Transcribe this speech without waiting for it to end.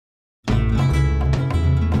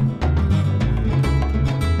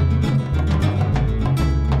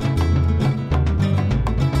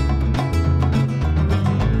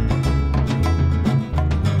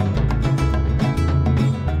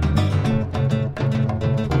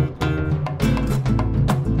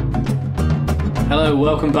Hello,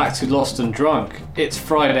 welcome back to Lost and Drunk. It's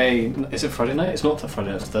Friday. Is it Friday night? It's not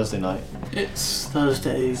Friday night, it's Thursday night. It's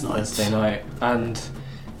Thursday night. Thursday night. And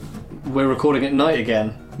we're recording at night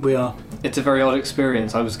again. We are. It's a very odd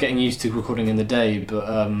experience. I was getting used to recording in the day, but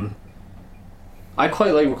I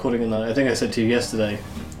quite like recording at night. I think I said to you yesterday.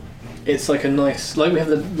 It's like a nice, like we have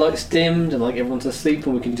the lights dimmed and like everyone's asleep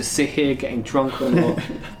and we can just sit here getting drunk on our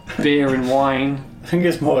beer and wine. I think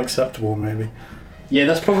it's more acceptable, maybe. Yeah,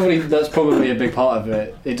 that's probably a big part of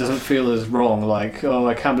it. It doesn't feel as wrong. Like, oh,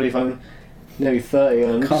 I can't believe I'm nearly 30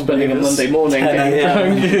 and I'm spending a Monday morning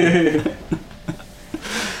getting drunk.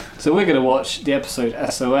 So we're going to watch the episode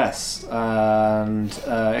S.O.S. And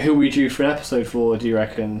who are we due for an episode for, do you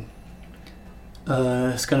reckon?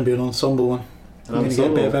 It's going to be an ensemble one. We're going to get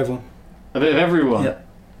a bit of everyone. A bit of everyone? Yep.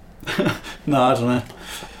 No, I don't know.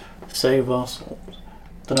 Save our souls.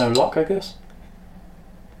 Don't know, Lock, I guess?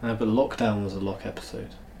 But Lockdown was a Lock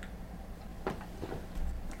episode.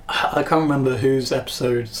 I can't remember whose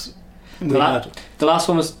episodes we had. The last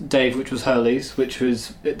one was Dave, which was Hurley's, which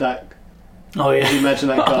was that... Oh yeah. You imagine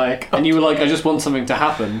that guy. And you were like, I just want something to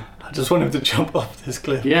happen. I just want him to jump off this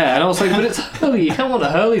cliff. Yeah, and I was like, but it's Hurley, you can't want a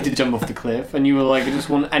Hurley to jump off the cliff. And you were like, I just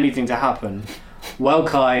want anything to happen. Well,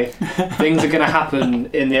 Kai, things are going to happen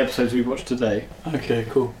in the episodes we watched today. Okay,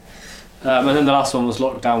 cool. And then the last one was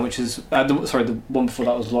Lockdown, which is... the one before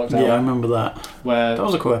that was Lockdown. Yeah, I remember that. Where that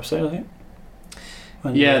was a cool episode, I think.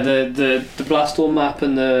 The Blastall map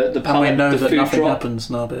and the palette, and we know the that food nothing drop.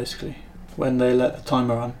 happens now, basically, when they let the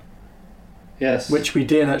timer run. Yes. Which we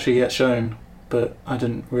did actually get shown, but I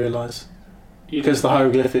didn't realise. Because the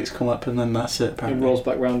hieroglyphics come up and then that's it, apparently. It rolls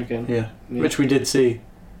back round again. Yeah. Which we did see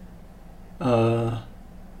when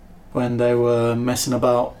they were messing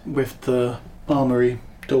about with the armoury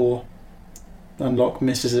door. And Locke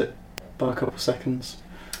misses it by a couple of seconds.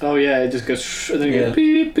 Oh yeah, it just goes shh, and then it goes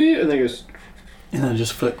beep beep, and then it goes... And then it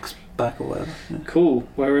just flicks back or whatever. Yeah. Cool.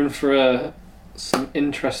 We're in for some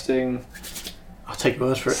interesting... I'll take your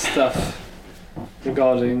word for it. Stuff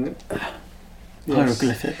regarding...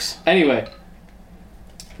 hieroglyphics. Anyway,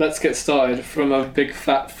 let's get started from a big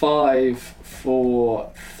fat 5,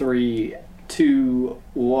 4, 3, 2,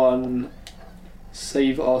 1...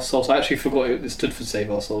 Save our souls. I actually forgot it stood for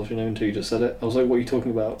Save Our Souls, you know, until you just said it. I was like, what are you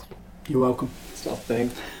talking about? You're welcome. It's not a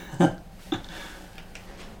thing.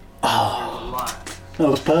 Oh, that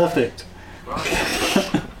was perfect. Oh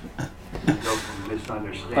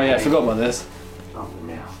yeah, I forgot about this.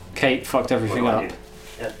 Kate fucked everything up.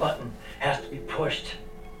 That button has to be pushed.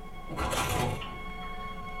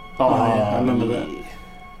 Oh yeah, I remember that.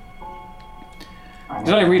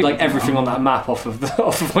 Did I read like everything on that map off of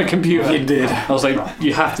my computer? You did. I was like,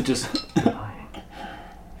 you have to just...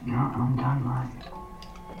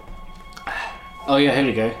 Oh yeah, here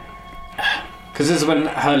we go. Because this is when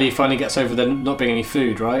Hurley finally gets over there not being any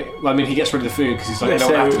food, right? Well, I mean, he gets rid of the food because he's like, I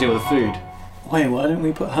don't have to deal with the food. Wait, why didn't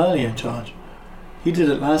we put Hurley in charge? He did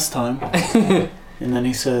it last time. And then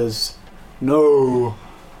he says, no.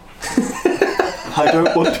 I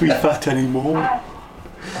don't want to be fat anymore.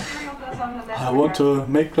 I want to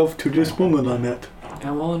make love to this woman I met.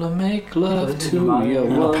 I want to make love to you.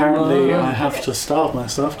 And apparently I have to starve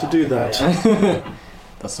myself to do that.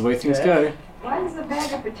 That's the way things go. Why is the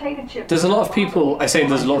bag of potato chips? There's a lot of people, I say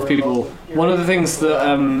there's a lot of people, one of the things that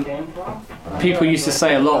people used to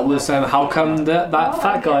say a lot was how come that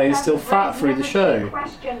fat guy is still fat through the show?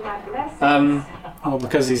 Oh,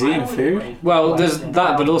 because he's eating food? Well, there's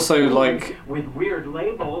that, but also like With weird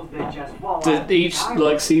labels that just fall each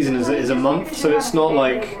like season is a month, so it's not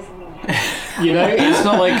like, you know, it's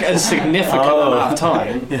not like a significant amount of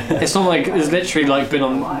time. Yeah. It's not like it's literally like been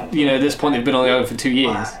on, you know, at this point they've been on the own for 2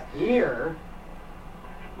 years. Here?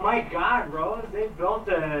 My God, Rose, they built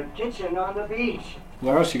a kitchen on the beach.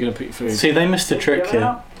 Where else are you going to put your food? See, they missed a trick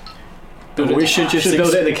here. We should just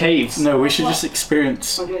build it in the caves. No, we should just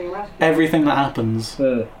experience everything that happens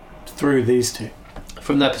through these two.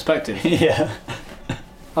 From their perspective. Yeah.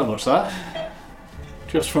 I'd watch that.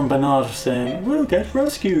 Just from Bernard saying, we'll get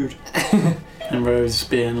rescued. And Rose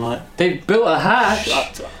being like, They built a hatch.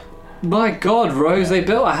 My God, Rose, they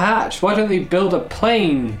built a hatch. Why don't they build a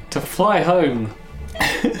plane to fly home?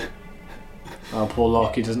 Oh, poor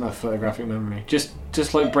Locke, he doesn't have photographic memory. Just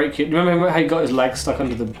like break it. Remember how he got his leg stuck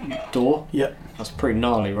under the door? yep. That's pretty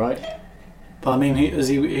gnarly, right? But I mean, he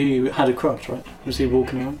had a crutch, right? Was he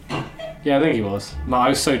walking around? Yeah, I think he was. Man, I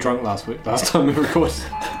was so drunk last time we recorded.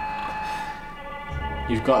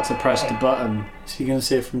 You've got to press the button. Is he going to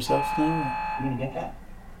see it for himself now? You gonna get that?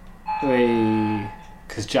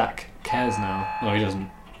 Because Jack cares now. No, he doesn't.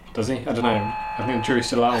 Does he? I don't know. I think the jury's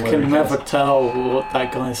still out on I whether can he cares. never tell what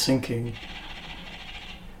that guy's thinking.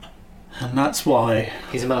 And that's why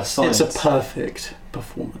he's a man of science. it's a perfect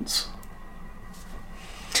performance.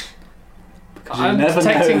 Because you I'm never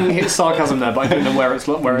detecting know. his sarcasm there, but I don't know where it's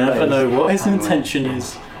where You it never is. know what his intention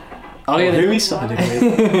is. Oh yeah, Who he's siding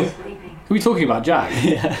with. Who are we talking about, Jack?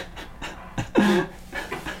 Yeah.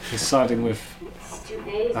 He's siding with. It's 2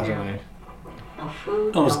 days I don't now. know. No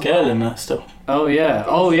food, Oh, it's no Gail water. in there still. Oh yeah,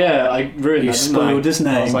 I ruined You that. spoiled his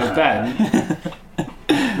I was name. like Ben,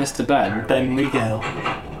 Mr. Ben, Ben Miguel.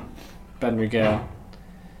 Ben Rigel.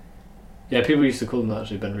 Yeah, people used to call him that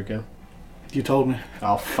actually, Ben Rigel. You told me.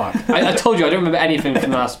 Oh fuck! I told you I don't remember anything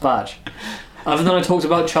from the last batch. Other than I talked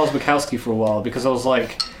about Charles Bukowski for a while because I was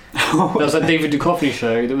like, there was that David Duchovny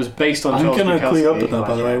show that was based on I'm Charles going to clean up Bukowski. with that,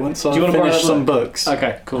 by the way, once I Do you wanna borrow finish that some book? books.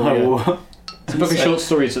 Okay, cool. I Yeah. will. It's a book of short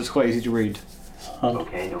stories, so it's quite easy to read.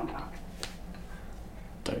 Okay, don't talk.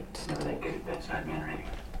 Don't. Never that good at bedside manner anyway.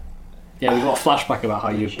 Yeah, we've got a flashback about how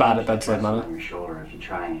you're bad at bedside manner. On your shoulder if you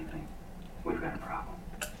try anything. We've got a problem.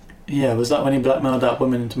 Yeah, was that when he blackmailed that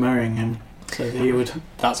woman into marrying him? So that he would...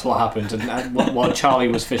 That's what happened, and while Charlie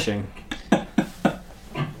was fishing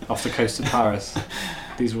off the coast of Paris,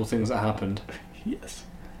 these were all things that happened. Yes.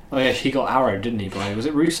 Oh yeah, he got arrowed, didn't he? By was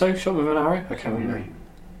it Rousseau shot with an arrow? I can't remember.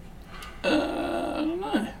 I don't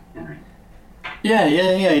know. Henry. Yeah,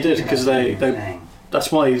 he did, because they Saying,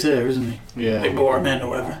 that's why he's here, isn't he? They Yeah. brought him in or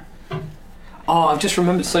whatever. Oh, I've just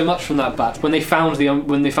remembered so much from that batch when they found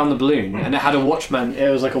the balloon and it had a Watchman. It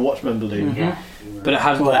was like a Watchman balloon, yeah. but it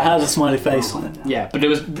had Well, it has a smiley face on it. yeah, but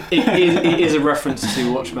it is a reference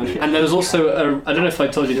to Watchmen. And there was also I don't know if I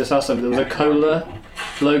told you this last time, but there was a cola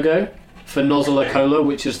logo for Nozzler Cola,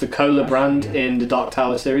 which is the cola brand in the Dark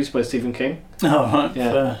Tower series by Stephen King, Oh, right.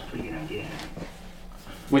 Yeah. Fair. Pretty good idea.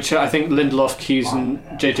 which I think Lindelof, Hughes, and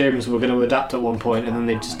J.J. Abrams were going to adapt at one point, and then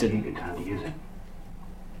they just didn't, Good time to use it.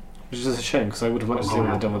 which is a shame because I would have liked to see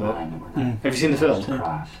what they'd done with it. Mm. Have you seen the film?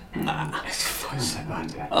 Cross. Nah, It's so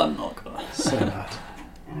bad, I'm not gonna. so bad.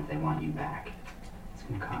 And if they want you back, it's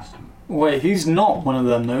gonna cost them. Wait, he's not one of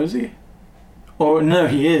them, though, is he? Or no,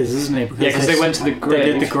 he is, isn't he? Yeah, because they went to the grave.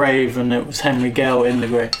 They did the grave, and it was Henry Gale in the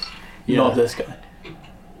grave, Yeah. not this guy.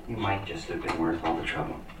 You might just have been worth all the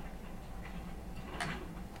trouble.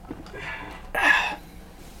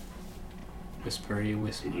 Whispery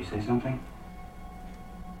whisper. Did you say something?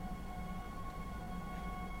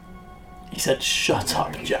 He said, "Shut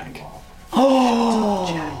up, Jack." Oh,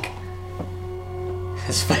 Jack.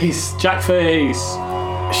 His face, Jack face.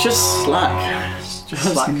 It's just slack. It's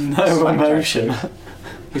just Slack- no slack Jack emotion. face.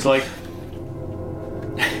 He's like,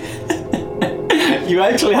 You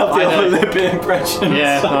actually have the I know. upper lip impression.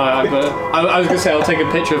 yeah. No, I was gonna say I'll take a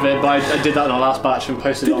picture of it, but I did that in our last batch and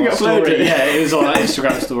posted it Did on you our upload story. it? Yeah, it was on our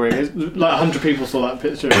Instagram story. It's like 100 people saw that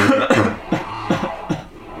picture.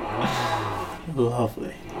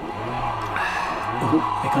 Lovely.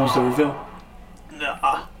 Oh, here comes the reveal.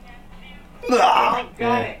 Nah.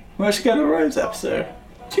 Got it. Where's she going to Rose episode?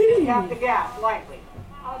 Got the gap, lightly.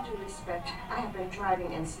 All due respect, I have been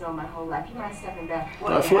driving in snow my whole life. You mind stepping back?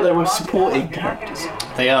 I thought they were supporting characters.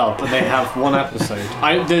 They are, but they have one episode.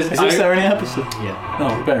 Is this their only episode? Yeah.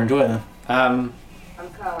 Oh, we better enjoy it then. I'm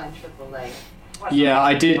calling AAA. Yeah,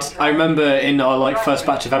 I did. I remember in our first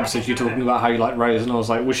batch of episodes, you talking about how you like Rose, and I was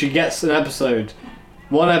like, well, she gets an episode,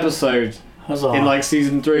 one episode Huzzah. in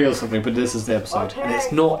season 3 or something. But this is the episode, and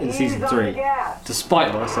it's not in season 3,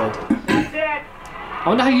 despite what I said. I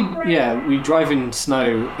wonder how you. Yeah, we drive in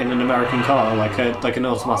snow in an American car, like an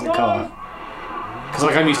automatic car. Because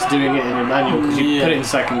I'm used to doing it in a manual, because you put it in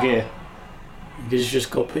second gear. Because you just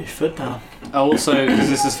got to put your foot down. Also, because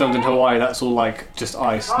this is filmed in Hawaii, that's all just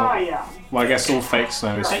ice. Oh, Not, yeah. well, I guess all fake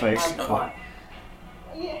snow is fake.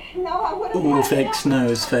 All fake snow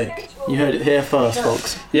is fake. You heard it here first,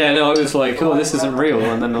 folks. Yeah, no, it was like, oh, this isn't real,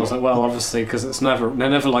 and then I was like, well, obviously, because they're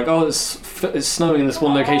never like, oh, it's snowing in this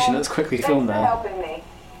one location, let's quickly film there. Helping me.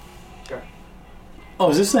 Oh,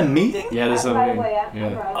 is this their meeting? Yeah, there's a By the way,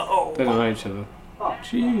 yeah, Oh, they don't know each other.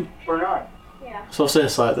 gee. Bernard. Yeah. So what's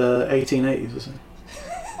this, like the 1880s or something?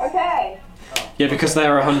 Okay. Yeah, because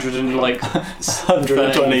they're 120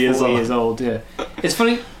 120 years 40 old. years old. Yeah, it's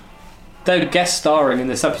funny. They're guest starring in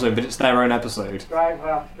this episode, but it's their own episode. Drive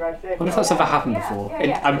safe. I wonder if that's ever happened before.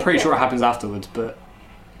 I'm pretty sure it happens afterwards, but.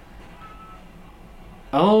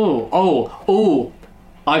 Oh!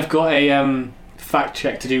 I've got a fact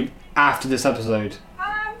check to do after this episode.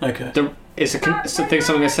 Okay. It's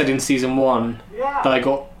something I said in season 1 Yeah. that I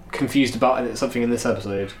got confused about, and it's something in this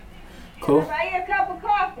episode. Cool. Buy you a cup of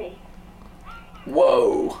coffee.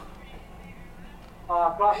 Whoa.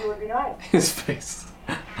 Coffee would be nice. His face.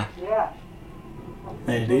 Yeah.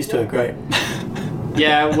 Hey, these two are great.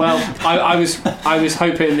 Yeah, well, I was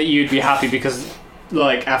hoping that you'd be happy because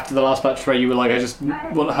like after the last batch where you were like, I just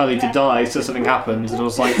want Hurley to die so something happens, and I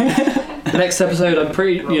was like, the next episode I'm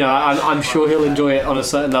pretty, I'm sure he'll enjoy it on a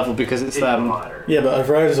certain level because it's them. Yeah, but I've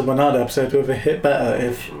realised the Bernard episode would have hit better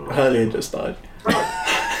if Hurley had just died.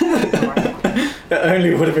 It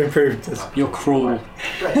only would have improved this. You're cruel.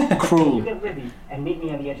 Cruel. You get Libby and meet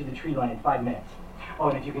me on the edge of the tree line in 5 minutes. Oh,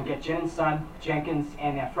 and if you can get Jen and Son, Jenkins,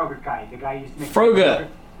 and that Frogger guy, the guy who used to make... Frogger!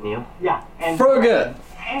 Neil? Yeah, and... Frogger!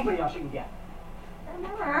 Anybody else you can get.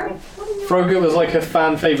 Frogger was like a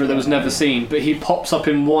fan favourite that was never seen, but he pops up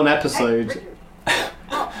in one episode.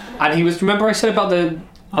 And he was... Remember I said about the...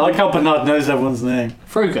 I like how Bernard knows everyone's name.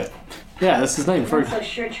 Frogger. Yeah, that's his name,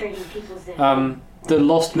 Frogger. The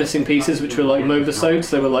lost missing pieces, which were like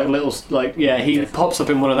movisodes, they were like little... like he pops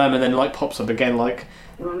up in one of them and then like pops up again like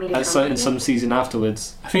in some season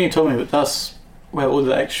afterwards. I think you told me, but that's where all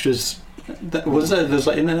the extras... There's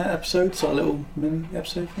like internet episodes, like little mini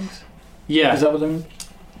episode things? Yeah. Is that what they mean?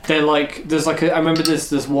 They're like... There's like I remember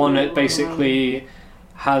there's one that basically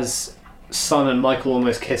has Son and Michael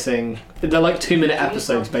almost kissing. They're like 2-minute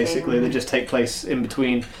episodes basically. They just take place in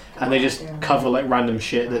between and they just cover like random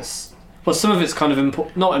shit that's... Well, some of it's kind of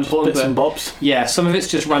not important, bits but and bobs. Yeah, some of it's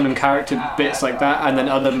just random character bits like that, and then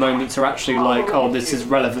other moments are actually like, oh, this is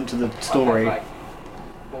relevant to the story.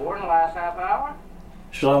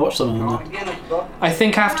 Should I watch them then? I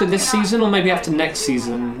think after this season, or maybe after next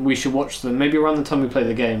season, we should watch them. Maybe around the time we play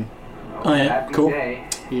the game. Oh yeah, cool.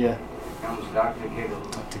 Yeah. Dr.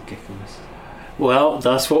 Giggles. Well,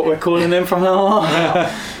 that's what we're calling him from now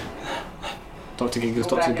on. Dr. Giggles,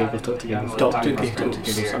 Dr. Giggles, Dr. Giggles, Dr.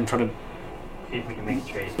 Giggles. I'm trying to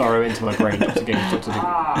burrow into my brain. Dr. Giggles,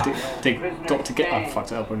 Dr. Giggles, Dr. Giggles. I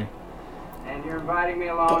fucked it up, wouldn't And you're inviting me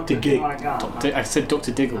along. Dr. Gig. I said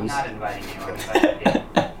Dr. Diggles. Not inviting you.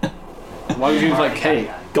 Why would you invite Kate?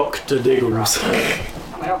 Dr. Diggles. I'm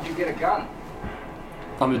gonna help you get a gun.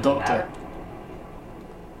 I'm a doctor.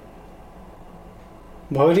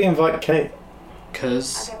 Why would he invite Kate?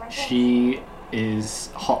 Because she is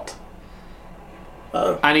hot.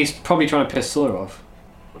 Oh. And he's probably trying to piss Sawyer off.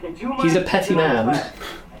 Okay, 2 months. He's a petty man.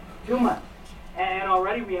 2 months. And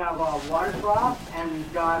already we have a water trough, and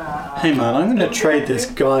we've got a... Hey man, I'm going to trade this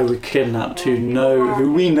guy we kidnapped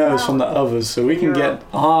who we know is from the others, so we can get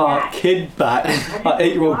our kid back, our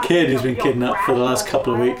 8-year-old kid who's been kidnapped for the last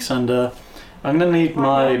couple of weeks, and I'm going to need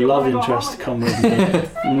my love interest to come with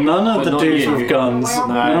me. None of the dudes with guns,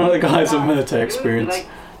 none of the guys with military experience.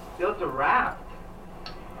 Built a raft.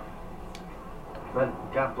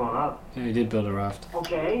 But got blown up. Yeah, he did build a raft.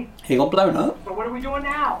 Okay. He got blown up. So what are we doing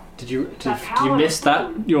now? Did you miss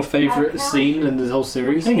that? Your favourite scene in the whole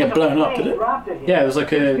series? It didn't get blown up, did it? Yeah, it was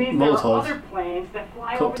like a Molotov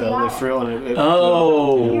cocktail. They threw it on it.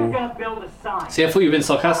 Oh. See, I thought you'd been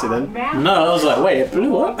sarcastic then. No, I was like, wait, it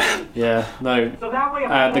blew up? Yeah, no.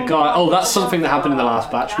 The guy. Oh, that's something that happened in the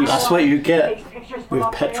last batch. That's what you get with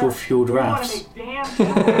petrol-fueled rafts.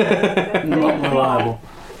 Not reliable.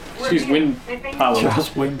 Use wind power.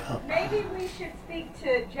 Just wind power. Maybe we should speak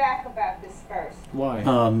to Jack about this first. Why?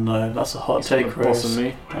 Oh no, that's a hot take, Rose.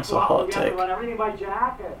 Me. That's a hot take. Run everything by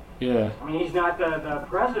Jack. Yeah. I mean, he's not the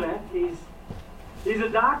president. He's a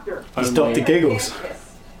doctor. He's Dr. Giggles.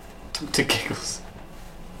 Dr. Giggles.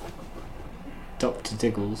 Dr.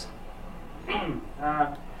 Diggles. Go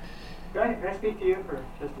ahead. Can I speak to you for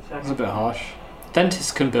just a second? That's a bit harsh.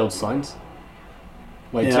 Dentists can build signs.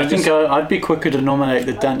 Wait, Yeah, I think I'd be quicker to nominate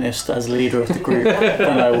the dentist as leader of the group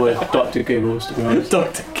than I would Dr. Giggles, to be honest.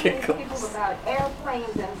 Dr. Giggles. About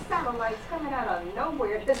airplanes and satellites coming out of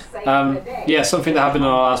nowhere to save the day. Yeah, something that happened in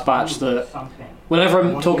our last batch that whenever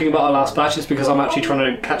I'm talking about our last batch, it's because I'm actually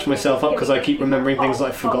trying to catch myself up because I keep remembering things that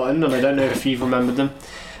I've forgotten and I don't know if you've remembered them.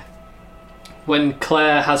 When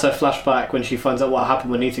Claire has her flashback when she finds out what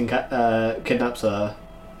happened when Ethan kidnaps her,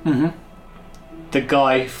 the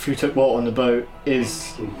guy who took water on the boat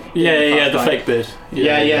is... Yeah, the fake beard.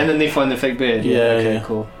 Yeah, and then they find the fake beard. Okay,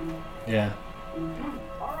 cool. Yeah.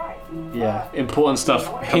 Yeah, important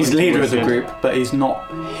stuff. He's leader of the group, but he's not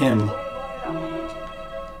him.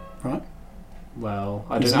 Right? Well,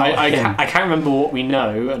 I don't know. I can't remember what we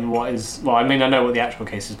know and what is... Well, I mean, I know what the actual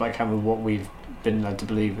case is, but I can't remember what we've been led to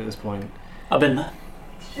believe at this point. I've been there.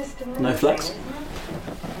 No flex.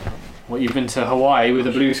 What, you've been to Hawaii with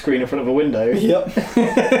a blue screen in front of a window? Yep.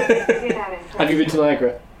 Have you been to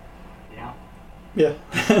Niagara? Yeah.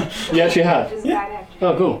 You actually have?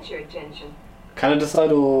 Oh, cool. Canada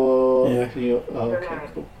side or... Yeah. Oh, okay,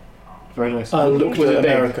 cool. Very nice. I looked at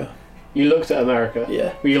America. You looked at America?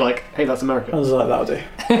 Yeah. Were you like, hey, that's America? I was like, that'll do.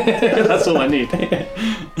 That's all I need.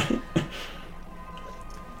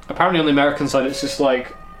 Apparently on the American side it's just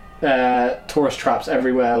like tourist traps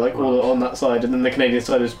everywhere, like all on that side, and then the Canadian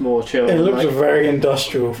side is more chill. It looks like, very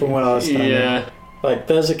industrial from where I was standing. yeah. Like,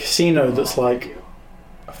 there's a casino that's like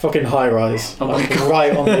a fucking high rise, Oh my like God.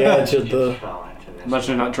 right on the edge of the.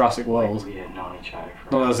 Imagine that Jurassic World. We had known each other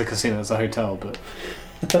for Not as a casino, it's a hotel, but.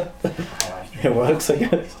 It works, I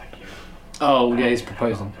guess. Oh, yeah, he's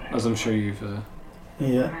proposing, as I'm sure you've.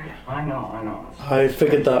 Yeah, I know. I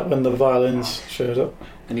figured that when the violins showed up.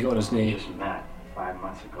 And he got on his We knee. just met 5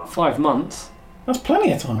 months ago. 5 months? That's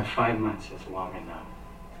plenty of But time. 5 months is long enough.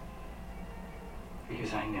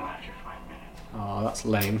 Because I knew after 5 minutes. Oh, that's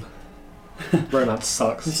lame. Romance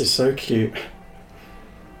sucks. This is so cute.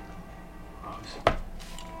 Rose,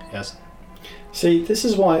 Yes. See, this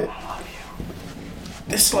is why. I love you.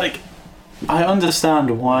 This, like, I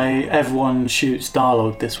understand why everyone shoots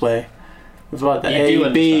dialogue this way. With like the You do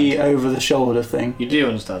A-B understand. over the shoulder thing. You do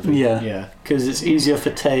understand? Yeah. Yeah. Because it's easier for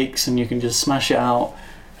takes and you can just smash it out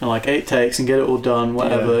in like 8 takes and get it all done,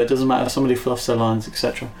 whatever. Yeah. It doesn't matter if somebody fluffs their lines,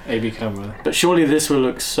 etc. AB camera. But surely this will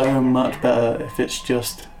look so much better if it's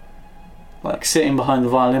just like sitting behind the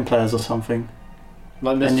violin players or something.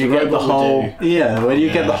 Like And Mr. you get the Robot would whole. do. Yeah, where you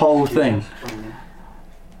get the Yeah. whole thing.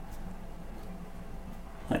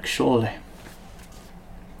 Like, surely.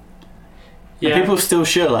 Yeah. And people still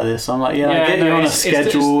shit like this. I'm like, yeah, Yeah, I get no, you're on a it's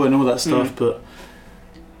schedule and all that stuff, Mm. but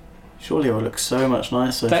surely it will look so much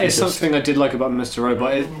nicer. That if is you just- something I did like about Mr.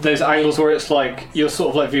 Robot. There's angles where it's like you're sort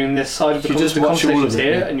of like viewing this side of the You just watch all of conversations it,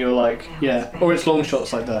 here, yeah. and you're like, yeah, or it's long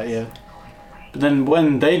shots like that, yeah. But then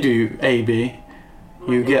when they do A/B,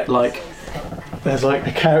 you get like there's like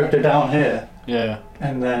a character down here, Yeah,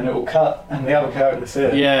 and then it will cut, and the other character's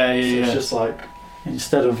here. yeah, yeah, So yeah. it's just like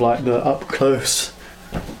instead of like the up close,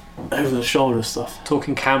 over the shoulder stuff.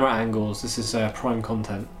 Talking camera angles. This is prime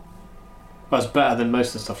content. Well, it's better than most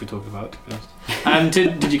of the stuff we talked about, to be honest. And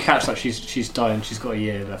did you catch that she's dying? She's got a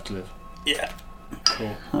year left to live. Yeah,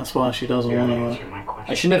 Cool. that's why she doesn't You want answer to. my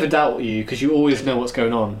question. I should never doubt you because you always know what's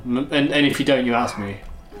going on, and if you don't, you ask me.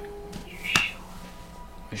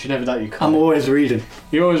 I should never doubt you. I'm Can't. always reading.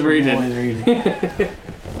 You're always reading. I'm always reading.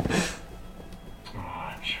 Oh,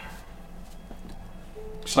 I'm sure.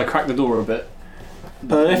 Should I crack the door a bit?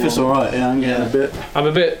 But if it's alright, yeah, I'm getting Yeah. a bit. I'm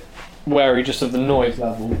a bit wary just of the noise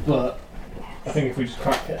level, but I think if we just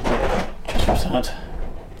crack it. Sad.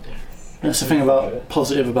 That's the thing about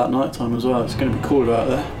positive about nighttime as well. It's going to be cooler out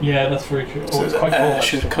there. Yeah, that's very true. So the air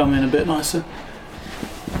should come in a bit nicer.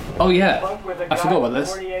 Oh yeah, I forgot about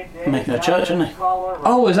this. Making a church, isn't they?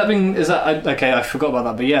 Oh, is that okay? I forgot about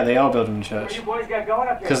that, but yeah, they are building a church You boys got going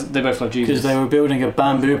up here? because they both love Jesus. Because they were building a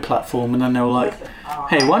bamboo platform and then they were like,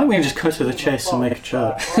 hey, why don't we just cut to the chase and make a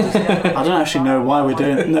church? I don't actually know why we're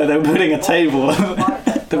doing it. No, they were building a table.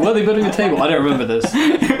 Were they building a table? I don't remember this.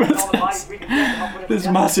 This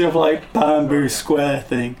massive like bamboo square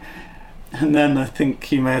thing. And then I think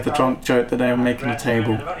he made the drunk joke that they were making a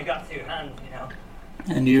table. I've only got 2 hands, you know.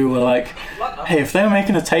 And you were like, hey, if they were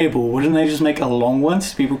making a table, wouldn't they just make a long one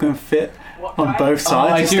so people can fit on both Oh,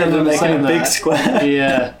 I sides do instead of remember making saying a big that. square?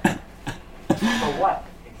 Yeah, For what,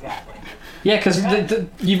 exactly? yeah, because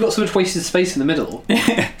you've got so much wasted space in the middle.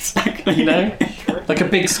 Exactly. You know, like a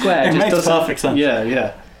big square. It just makes doesn't- perfect sense. Yeah,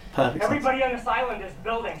 yeah. Perfect sense. Everybody on this island is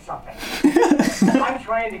building something. I'm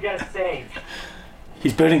trying to get us saved.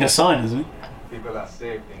 He's building a sign, isn't he? People are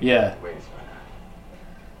saved in Yeah. different ways,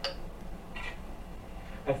 man.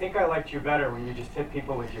 I think I liked you better when you just hit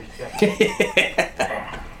people with your stick.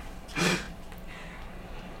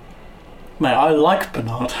 Mate, I like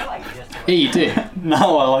Bernard. Yeah, you do.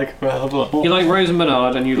 Now I like Bernard a lot more. You like Rose and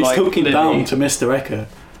Bernard, and you He's like talking Libby. down to Mr. Echo,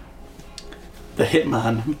 the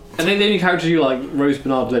hitman. And then the only characters you like, Rose,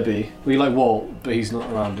 Bernard, Libby. Well, you like Walt, but he's not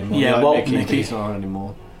around anymore. Yeah, you like Walt, Mickey, but Mickey. he's not around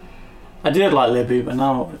anymore. I did like Libby, but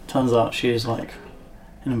now it turns out she is like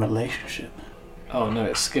in a relationship. Oh no,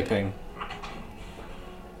 it's skipping.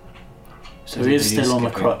 So he is It is still on the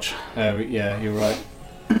skipping. crutch. Yeah, you're right.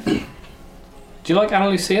 Do you like Anna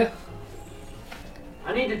Lucia?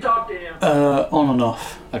 I need to talk to him. On and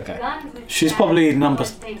off. Okay. She's probably number.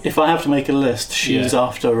 If I have to make a list, she's Yeah.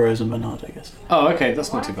 after Rose and Bernard, I guess. Oh, okay,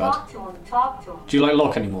 that's not too bad. Talk to him. Do you like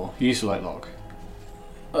Locke anymore? You used to like Locke.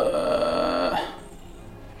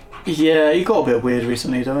 Yeah, he got a bit weird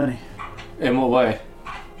recently, don't he? In what way?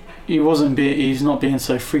 He's not being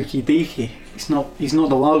so freaky deaky. He's not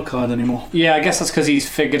the wild card anymore. Yeah, I guess that's because he's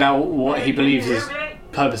figured out what he believes his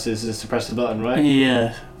purpose is to press the button, right?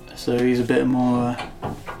 Yeah, so he's a bit more.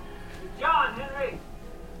 John, Henry.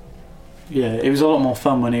 Yeah, it was a lot more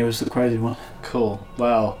fun when he was the crazy one. Cool.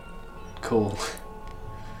 Wow. Cool.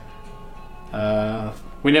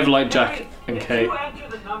 We never liked Jack and Kate. You enter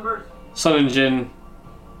the numbers. Sun and Jin.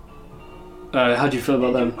 How do you feel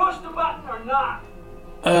about them? Push the button or not?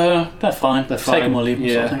 They're fine. They're Take fine. them or leave them.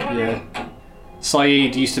 Yeah, sort of thing. yeah.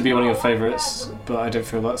 Saeed used to be one of your favourites, but I don't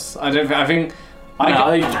feel that's. I think.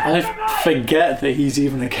 I forget that he's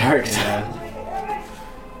even a character. Yeah.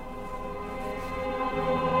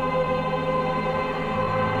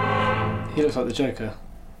 He looks like the Joker,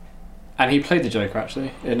 and he played the Joker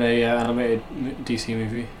actually in a animated DC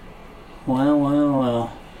movie.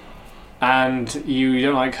 Well. And you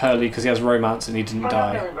don't like Hurley because he has romance and he didn't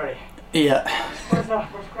die. Everybody. Yeah. Where's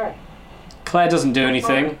Craig? Claire doesn't do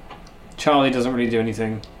anything. Charlie doesn't really do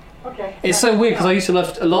anything. Okay. It's so weird because I used to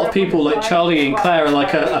love a lot of people like Charlie and Claire are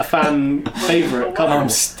like a fan favourite couple. I'm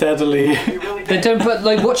steadily. They don't, but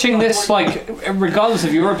like watching this, like regardless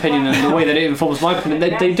of your opinion and the way that it informs my opinion,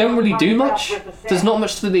 they don't really do much. There's not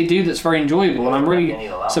much that they do that's very enjoyable, and I'm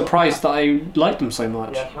really surprised that I like them so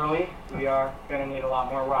much. Yes, Hurley, we are going to need a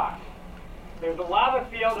lot more rock. There's a lava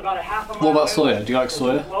field about a half a mile. What about Sawyer? Do you like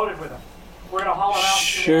Sawyer? Loaded with them. We're going to haul it out.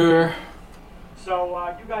 Sure.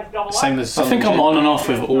 So you guys double Same up. as I think I'm on and off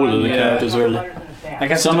with all of the characters really. I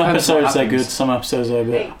guess Some it depends what episodes are good, happens. some episodes are a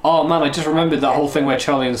bit. Oh man, I just remembered that whole thing where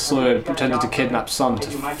Charlie and Sawyer pretended to kidnap Son to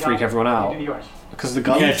freak everyone out because the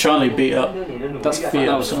gun. Yeah, Charlie beat up.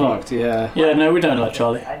 That was fucked. Yeah. Yeah, no, we don't like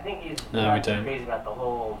Charlie. I think he's No, we don't. crazy about the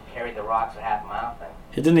whole carry the rocks a half mile thing.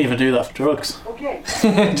 He didn't even do that for drugs. Okay.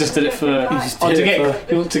 Just did it for. just Oh, did to it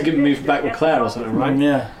get you want to get moved back with Claire or something, right?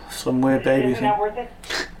 Yeah, some weird baby Isn't thing. that worth it?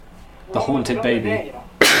 The haunted baby.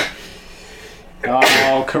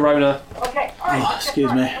 Oh, Corona. Okay. All right. Oh,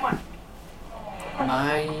 excuse me. Come on.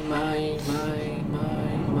 My.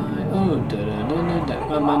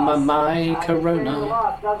 Oh, my Corona.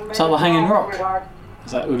 Is that the Hanging Rock?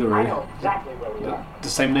 Is that Uluru? The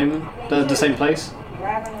same name? The same place?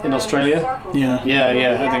 In Australia? Yeah.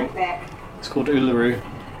 Yeah, I think it's called Uluru.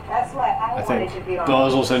 I think. But I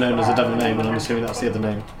was also known as a double name, and I'm assuming that's the other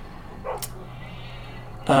name.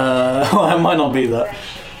 Well, it might not be that.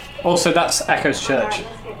 Also, that's Echo's church.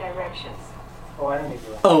 Oh, I don't need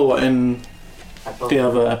to. Oh, in the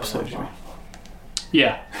other episode, you mean?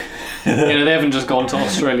 Yeah. They haven't just gone to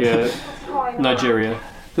Australia, Nigeria.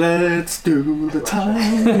 Let's do the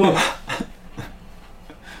time.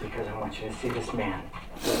 Because I want you to see this man.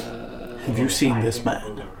 Have you seen this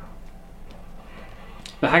man?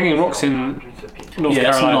 The Hanging Rock's in North Yeah,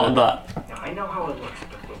 it's Carolina. not that. Now, I know how it looks,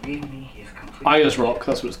 but believe me, he is completely. Ayers Rock,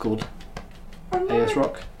 that's what it's called. Ayers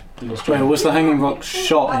Rock. In Wait, Australia. was the Hanging Rock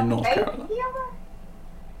shot in North Carolina?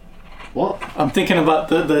 What? I'm thinking about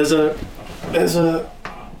there's a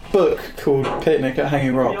book called Picnic at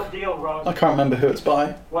Hanging Real Rock. deal, Rose. I can't remember who it's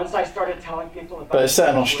by, Once I started telling people about but it's set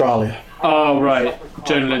in Australia. Oh, right.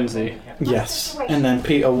 Joan Lindsay. Yes, and then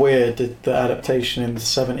Peter Weir did the adaptation in the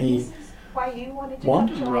 70. Why you wanted to One?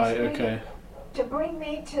 come to Right, Australia? okay. To bring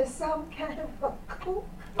me to some kind of a cool.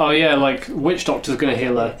 Oh, yeah, like, which doctor's gonna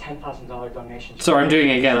heal her? $10,000 donation. Sorry, I'm doing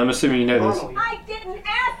it again. I'm assuming you know this. Normally, I didn't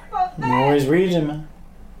ask for I'm that. always reading, man.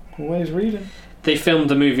 Always reading. They filmed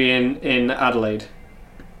the movie in Adelaide.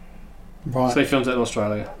 Right. So they filmed it in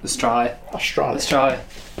Australia. Australia. Australia. Australia.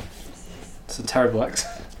 It's a terrible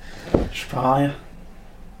accent. Australia.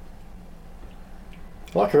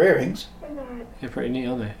 I like her earrings. Bernard, They're pretty neat,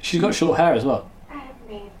 aren't they? She's got short hair as well. I have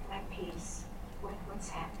made my peace with what's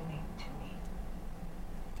happening to me.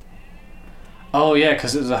 Oh, yeah,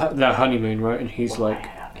 because it was their honeymoon, right? And he's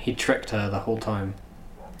like, he tricked her the whole time.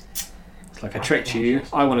 It's like, I tricked you.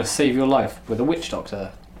 I want to save your life with a witch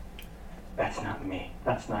doctor. that's not me.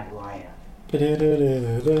 That's not who I am.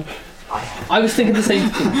 I I was thinking the same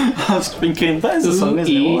thing. was thinking, that is a song,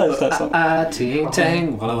 isn't it? What is that song? Ting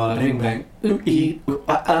tang, walla walla bing bang. Ooh ee, ooh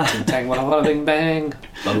ting tang, walla walla bing bang.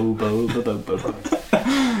 Bo bo bo bo bo bo.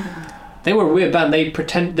 They were a weird band. They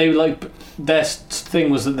their thing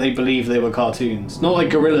was that they believed they were cartoons, not like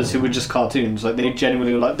gorillas who were just cartoons. Like they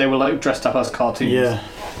genuinely they were like dressed up as cartoons. Yeah.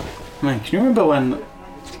 Man, can you remember when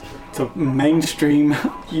the mainstream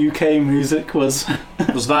UK music was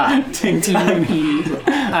Was that? Ting Tang?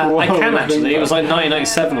 I can actually. It was like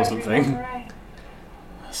 1997 or something.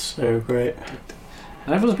 So great.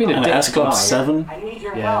 And everyone's been a And dick S to Club Guy. 7. I need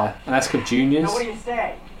your Yeah, help. and S Club Juniors, Now, what do you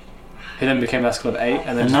say? who then became S Club 8, and then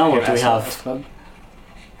And just now what became do we S have? Club.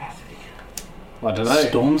 Well, I don't know.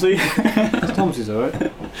 Stormzy? Stormzy's alright.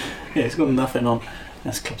 Yeah, it's got nothing on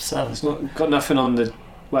S Club 7. It's not got nothing on the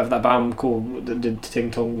whatever that band called that did Ting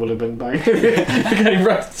Tong Walla Bing Bang. I can't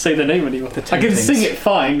even say the name anymore. The I can Ting sing Tings. it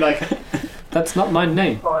fine. Like that's not my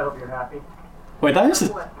name. Oh, I hope you're happy. Wait, that is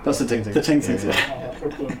the That's the Ting Tings. Ting Tings, I yeah. have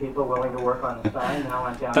 15 people willing to work on the sign. Now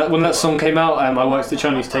I'm down. That when that song came out, I worked the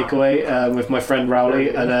Chinese takeaway with my friend Rowley,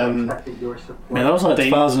 and Yeah, that was like They-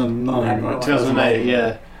 2009, right? 2008.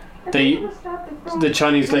 Yeah, they the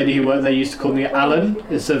Chinese lady who worked there used to call me Alan,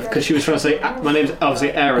 because she was trying to say my name's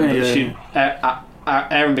obviously Aaron, but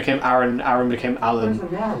Aaron became Aaron, Aaron became Alan,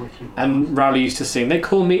 and Rowley used to sing, they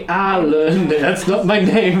call me Alan, that's not my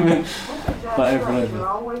name. But over and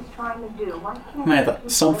over. Mate,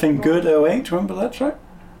 that Something Good 08, do you remember that track?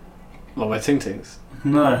 What, by Ting Tings?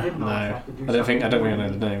 No. I don't think I know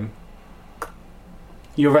the name.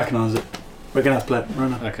 You'll recognise it. We're going to have to play it right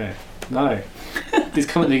now. Okay. No. These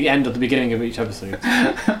come at the end or the beginning of each episode.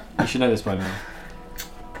 You should know this by now.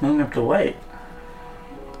 I'm going to have to wait.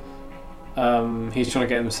 He's trying to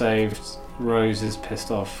get him saved. Rose is pissed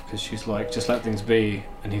off because she's like, just let things be.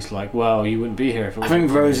 And he's like, well, you wouldn't be here if it I wasn't think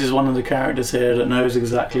for me. Rose is one of the characters here that knows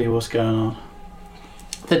exactly what's going on.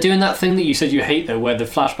 They're doing that thing that you said you hate though, where the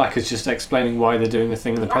flashback is just explaining why they're doing the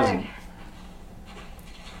thing in the present.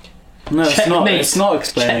 No, it's not. Checkmate. It's not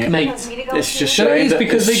explaining. Checkmate. It's just No, it showing is that,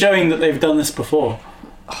 because it's showing that they've done this before.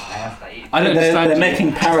 I don't understand. They're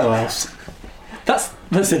making parallels. That's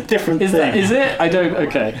a different thing. Is it? I don't.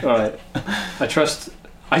 Okay, all right. I trust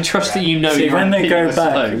that you know. See, your when they opinion, go I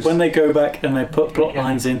back, suppose. when they go back and they put plot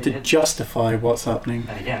lines in to justify what's happening,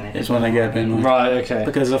 is when they get a bit annoyed. Right. Okay.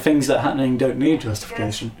 Because the things that are happening don't need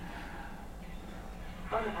justification.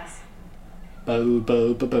 Bo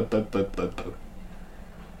bo bo bo bo bo bo bo.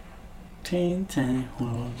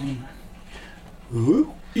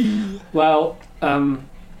 Well,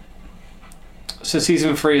 so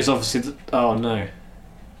season 3 is obviously oh no,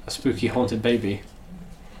 a spooky haunted baby.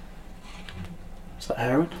 Is that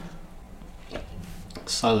Aaron?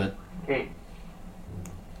 Silent. Hey.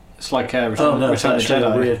 It's like Return Oh no, of the it's actually a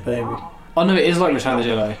Jedi. weird baby. Oh no, it is like Return of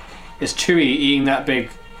the Jedi. It's Chewie eating that big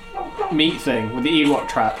meat thing with the Ewok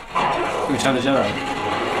trap. in Return of the Jedi.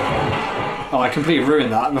 Oh, I completely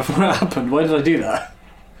ruined that before it happened. Why did I do that?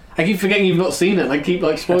 I keep forgetting you've not seen it. I keep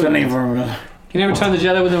like I spoiling. don't it. even remember. You know Return of the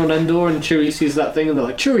Jedi when they're on Endor and Chewie sees that thing and they're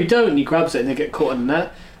like, Chewie, don't! And he grabs it and they get caught in the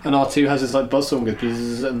net. And R2 has his like buzzsaw and goes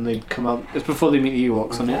bzzz, and they come out. It's before they meet the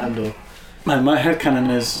Ewoks on Endor. Man, my headcanon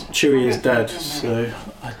is Chewie is dead, so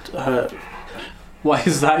Why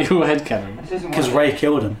is that your headcanon? because Rey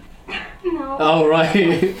killed him. Oh,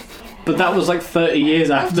 right. But that was like 30 years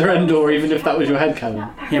after Endor, even if that was your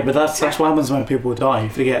headcanon. Yeah, but that's what happens when people die. You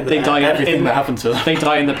forget They die everything that happened to them. They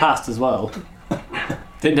die in the past as well.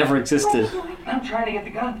 They never existed. I'm trying to get the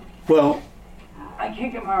gun. Well, I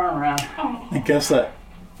can't get my arm around. I guess that,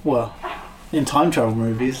 well, in time travel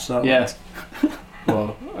movies, so Yeah.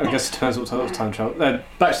 Well, I guess it depends what type of time travel. Back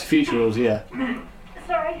to the Future rules, yeah.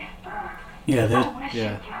 Sorry. yeah, they're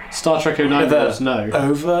Yeah. Star Trek 09 rules, no.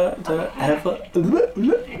 over the ever.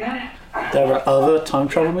 There are other time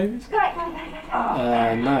travel movies.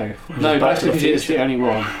 No. No, Back to the Future is the only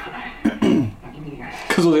one.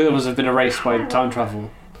 Because all the other ones have been erased by time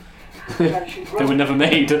travel. They were never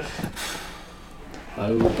made.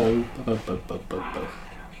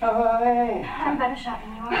 I'm better shot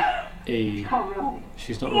than you are. E. Oh, really?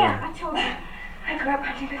 She's not Yeah, wrong. I told you. I grew up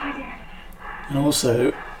hunting with my dad. And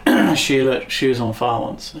also, she lit shoes on fire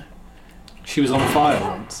once. She was on fire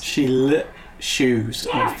once. She lit shoes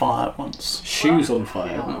on fire once. Shoes on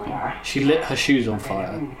fire. She lit her shoes on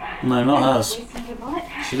fire. No, not hers. Wasting your bullet?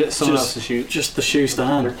 She lit someone Just- else's shoes. Just the shoes to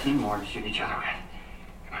hand. 13 more to shoot each other with.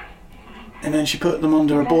 And then she put them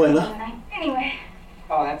under a boiler. Anyway.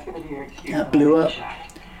 Oh, that's gonna be your excuse. That blew up.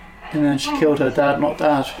 And then she killed her dad, not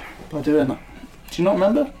dad, by doing that. Do you not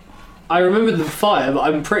remember? I remember the fire, but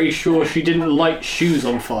I'm pretty sure she didn't light shoes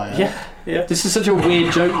on fire. Yeah. This is such a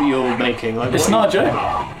weird joke that you're making. Like, It's not a joke.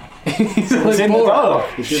 It's It's in the dialogue.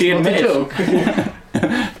 It's She not a admitted. joke.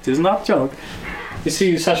 It is not a joke. You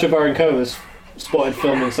see, Sacha Baron Cohen was spotted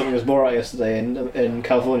filming something as Borat yesterday in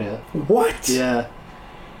California. What? Yeah.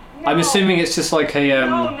 I'm assuming it's just like a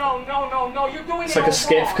No, you're doing it's like a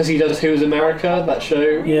skit because he does Who's America, that show.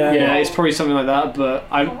 Yeah. Yeah, it's probably something like that. But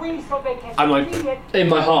I'm like, in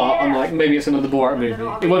my heart, I'm like, maybe it's another Borat movie.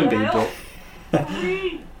 It won't be, but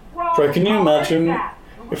Bro, can you imagine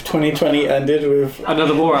if 2020 ended with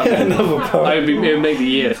another Borat movie. another It part? would make the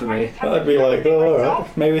year for me. I'd be like, oh,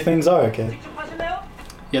 alright, maybe things are okay.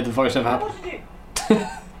 Yeah, the voice over happened.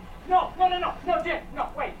 No, Jim, no,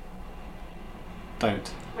 wait,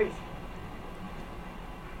 Don't. please.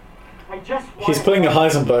 I just want He's putting a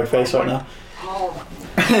Heisenberg face right now. Oh,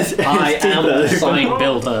 I am the sign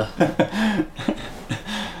builder.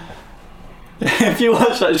 If you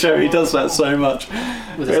watch that show, he does that so much.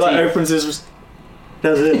 With He his like teeth. opens his...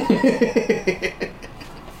 Does it?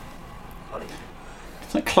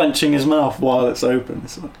 It's like clenching his mouth while it's open.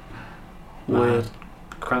 It's like weird.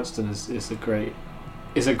 Cranston is a great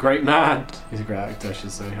man. He's a great actor, I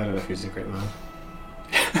should say. I don't know if he's a great man.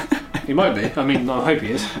 He might be. I mean, I hope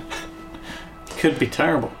he is. could be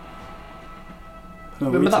terrible. No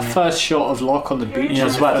Remember that reason, first shot of Locke on the beach? Yeah, I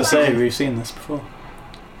was about to say, we've seen this before.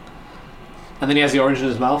 And then he has the orange in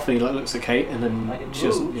his mouth and he like looks at Kate and then she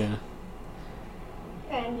doesn't, yeah.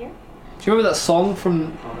 And you? Do you remember that song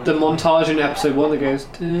from the montage in episode 1 that goes...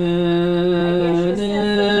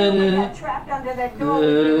 Got trapped under that door with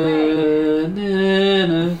your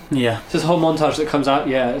leg. Yeah. It's this whole montage that comes out,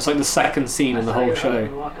 yeah, it's like the second scene in the whole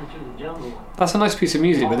show. That's a nice piece of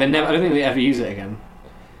music, but they never, I don't think they ever use it again.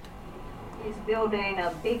 He's building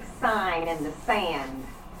a big sign in the sand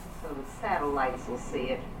so the satellites will see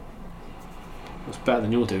it. It's better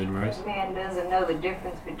than you're doing, Rose. This man doesn't know the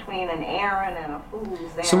difference between an errand and a fool's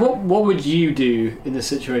errand. So what would you do in this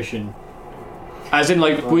situation? As in,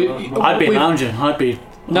 like, I'd be lounging. I'd be.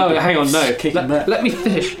 No, hang on, no. Kicking back. Let me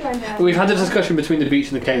finish. We've had a discussion between the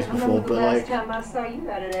beach and the caves before, but last like, time I saw you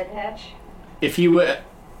out of that hatch. if you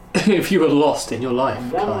were lost in your life,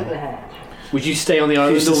 Kai, would you stay on the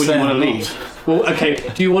island or would you want to leave? Well, okay.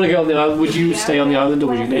 Do you want to go on the island? Would you stay on the island or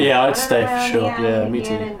would you leave? Yeah, I'd stay for sure. Yeah, me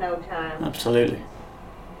too. In no time. Absolutely.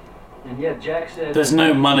 And yet Jack said There's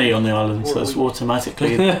no money on the island, so it's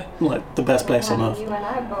automatically like the best place on earth. You and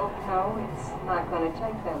I both know it's not going to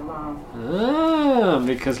take that long. Ah,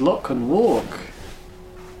 because Locke can walk,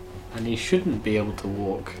 and he shouldn't be able to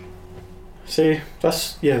walk. See,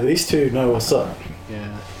 these two know what's up.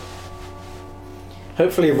 Yeah.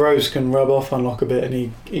 Hopefully Rose can rub off on Locke a bit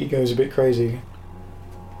and he goes a bit crazy.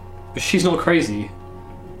 But she's not crazy.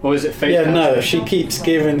 Or is it fake? Yeah, no, she keeps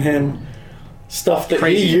giving him stuff that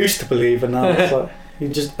Crazy. he used to believe, and now it's like he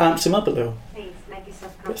just amps him up a little. Please, make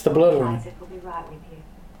yourself Gets the blood running. Isaac will be right with you.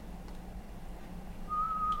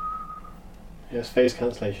 Yes, face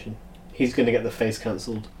cancellation. He's going to get the face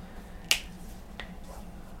cancelled.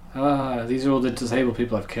 Ah, these are all the disabled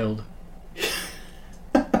people I've killed.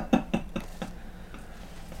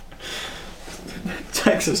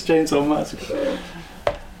 Texas Chainsaw Massacre.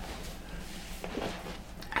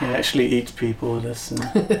 He actually eats people, this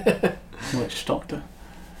Witch Doctor.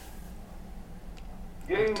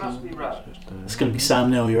 You must be right. It's going to be Sam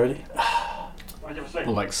Neill, you ready? Why'd you ever say?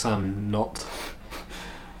 Or like Sam not.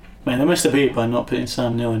 Man, they missed a beat by not putting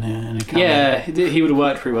Sam Neill in here. In a camera. Yeah, he would have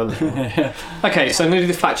worked pretty well. Okay, so I'm going to do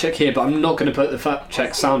the fact check here, but I'm not going to put the fact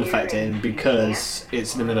check sound effect in because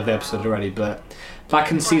it's in the middle of the episode already. But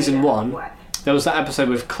back in season 1, there was that episode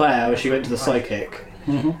with Claire where she went to the psychic,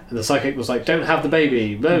 and the psychic was like, "Don't have the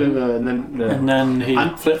baby," blah, blah, blah, and then no. And then he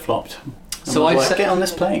flip-flopped. So I said, get on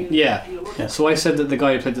this plane. Yeah. Yeah. So I said that the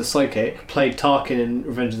guy who played the psychic played Tarkin in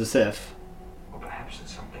Revenge of the Sith. Or perhaps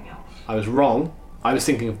it's something else. I was wrong. I was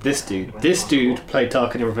thinking of this dude. This dude played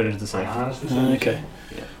Tarkin in Revenge of the Sith. Okay.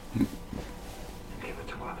 Give it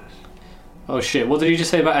to others. Oh shit! What did he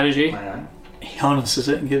just say about energy? My own. He harnesses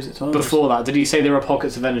it and gives it to others. Before that, did he say there are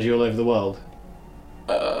pockets of energy all over the world?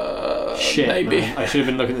 Shit, maybe. Man. I should have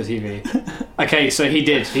been looking at the TV. Okay, so he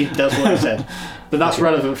did. That's what he said. But that's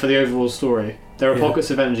relevant for the overall story. There are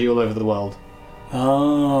pockets of energy all over the world.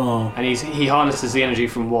 Oh. And he harnesses the energy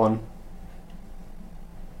from one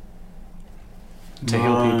to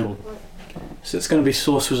heal people. So it's going to be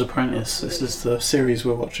Sorcerer's Apprentice. This is the series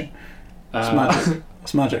we're watching. It's magic.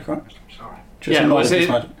 It's magic, right? I'm sorry. Just Yeah, not well, that it's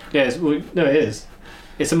magic. Yeah, no, it is.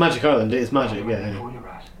 It's a magic island. It is magic. Yeah. Before you're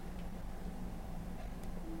right.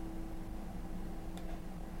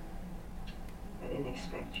 I didn't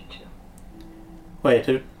expect you to. Wait,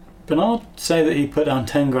 did Bernard say that he put down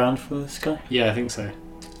 10 grand for this guy? Yeah, I think so.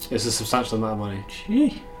 It's a substantial amount of money.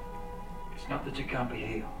 Gee. It's not that you can't be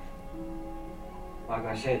healed. Like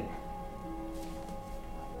I said,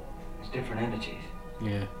 there's different energies.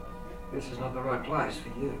 Yeah. This is not the right place for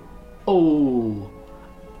you. Oh,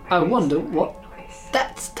 I wonder It's the what right place.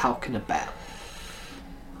 that's talking about.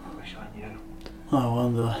 I wish I knew. I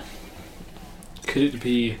wonder. Could it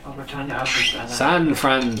be I'll return your husband. San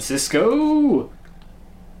Francisco?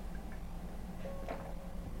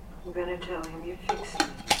 I'm gonna tell him you fixed it.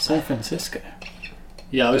 San Francisco.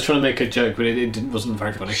 Yeah, I was trying to make a joke, but it wasn't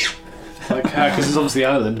very funny. Like, because it's obviously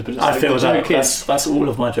Ireland, but it's I like, feel the that. joke is That's all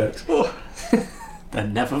of my jokes. they're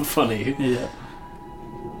never funny. Yeah.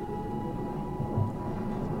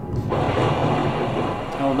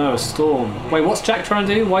 Oh no, a storm. Wait, what's Jack trying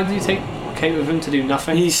to do? Why did he take Kate with him to do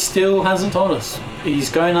nothing? He still hasn't told us. He's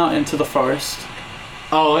going out into the forest,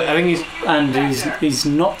 Oh, I think he's. and he's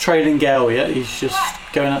not trading Gale yet. He's just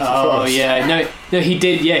going out to the Oh forest. yeah, no, he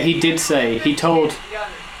did. Yeah, he did say. He told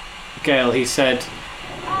Gail. He said,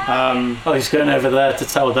 Oh, he's going over there to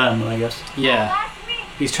tell them, I guess. yeah,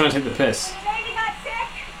 he's trying to take the piss. Baby got sick.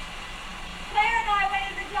 Claire and I went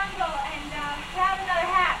in the jungle and found another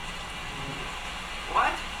hat.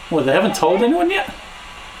 What? Well, they haven't told anyone yet?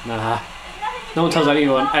 Nah. There's nothing No one tells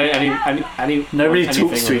anyone. Nobody anything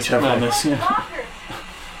talks to each other on this. Yeah. Lockers.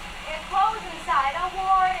 They have clothes inside, all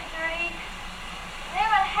worn and dirty. And they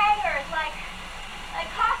have on hangers like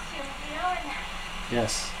costumes, you know, and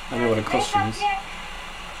Yes, I know what a costume is. makeup kit.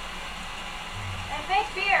 And a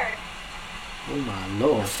fake beard. Oh my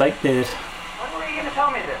lord. Fake beard. When were you going to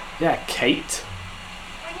tell me this? Yeah, Kate.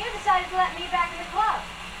 When you decided to let me back in the club.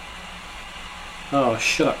 Oh,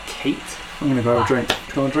 shut up, Kate. I'm gonna grab a drink. Do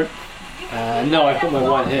you want a drink? No, I've got my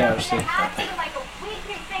wine here, actually. Acting like a weak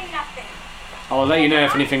and say nothing. I'll let you know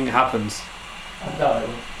if anything happens.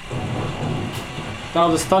 Oh,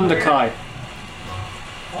 there's thunder, Kai.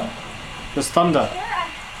 What? There's thunder. Sure,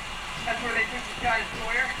 That's where they took the guy's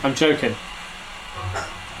lawyer. I'm joking.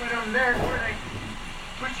 Put him there where they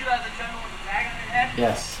push you out of the jungle with a bag on your head.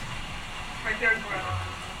 Yes. Right there's where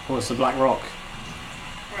Oh, it's the Black Rock.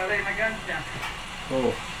 I lay my guns down.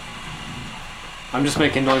 Oh. I'm just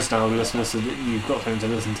making noise now, listeners, so that you've got something to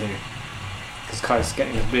listen to. Because Kai's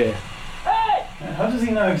getting his beer. How does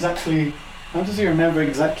he know exactly? How does he remember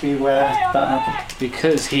exactly where that happened?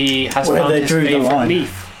 Because he has Where found they his drew the favourite line.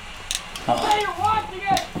 leaf. Oh. You're watching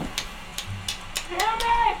it! You hear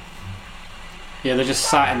me? Yeah, they're just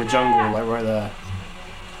sat in the jungle, like right there.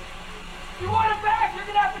 You want it back? You're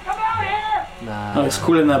going to have to come out here! Nah. Oh, it's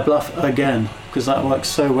calling their bluff again because that worked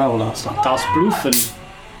so well last time. Das Bluffen.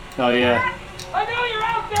 Oh yeah. I know you're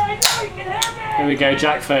out there! I know you can hear me! Here we go,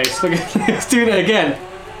 Jackface. Look at he's doing it again.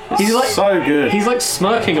 He's like so good. He's like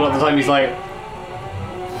smirking a lot of the time. He's like.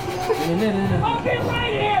 I'll be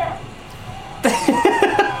right here!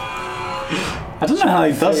 I don't know how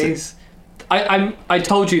he does it. I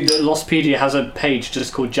told you that Lostpedia has a page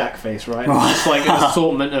just called Jackface, right? It's like an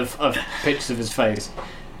assortment of pictures of his face.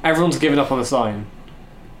 Everyone's given up on the sign.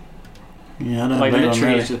 Yeah, I know. Like maybe I'm literally,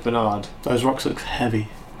 ready. it's just Bernard. Those rocks look heavy.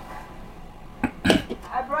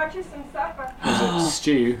 I brought you some supper.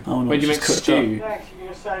 Stew. Oh, no, Where do you it's make just cooked stew? Thanks, you can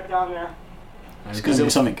just set it down there. It's Because going to be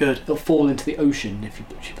something good. it'll fall into the ocean if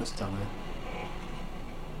she puts it down there.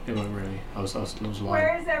 It won't really. I was lying.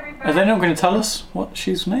 Where's everybody? Are they not going to tell us what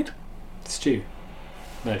she's made? Stew.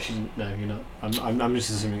 No, she didn't. No, you're not. I'm just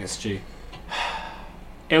assuming it's stew.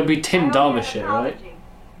 It'll be Tim Dharma shit, right?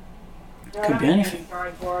 Could be anything.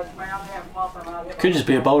 Could just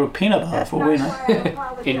be a bowl of peanut butter for all we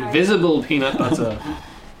know. Invisible peanut butter.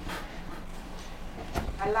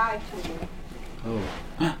 I lied to you.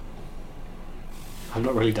 Oh. I'm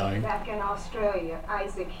not really dying. Back in Australia,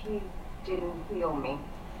 Isaac, he didn't heal me.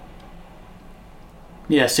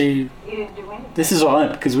 Yeah, see, He didn't do anything. this is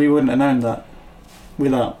alright because we wouldn't have known that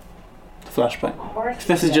without the flashback. If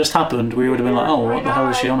this had just happened, we would have been like, oh, what the hell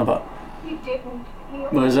is she on about? He didn't heal me.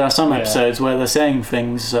 Whereas there are some Yeah. episodes where they're saying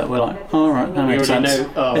things that we're like, oh, alright, that We makes already sense.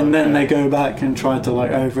 know. Oh, And then okay. they go back and try to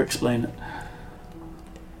like over-explain it.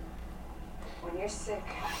 When you're sick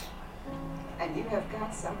and you have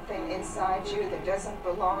got something inside you that doesn't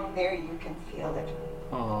belong there, you can feel it.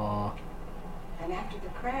 Aww. And after the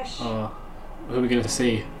crash, Aww. Who are we going to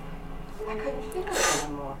see? I couldn't feel it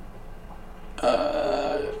anymore.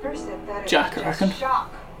 At first I thought it Jack, was I just reckon.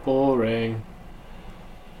 shock, Boring.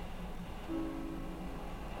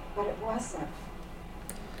 but it wasn't.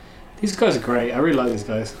 These guys are great. I really like these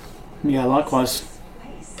guys. Yeah, likewise.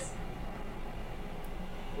 Place.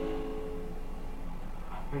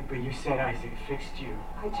 Wait, but you said Isaac fixed you.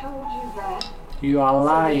 I told you that. You are So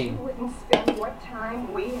that lying. you wouldn't spend what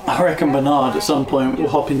time we had. I reckon Bernard at some point will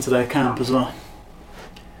hop into their camp as well.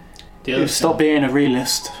 The He'll other stop being a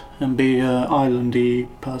realist and be an islandy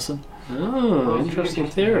person. Oh, interesting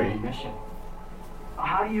theory. Mission.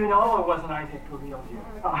 How do you know it wasn't Isaac who healed you?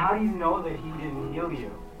 How do you know that he didn't heal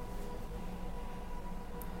you?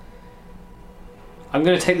 I'm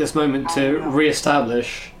going to take this moment to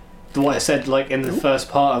re-establish what I said, like in the first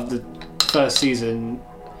part of the first season,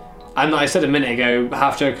 and I said a minute ago,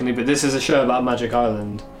 half jokingly, but this is a show about Magic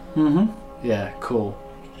Island. Mm-hmm. Yeah, cool.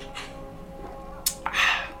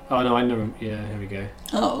 Oh no, I know. Yeah, here we go.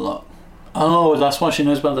 Oh, look. Oh, that's why she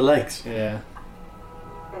knows about the legs. Yeah.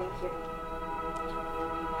 Thank you.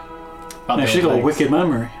 About No, the she's got a legs. wicked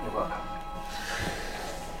memory.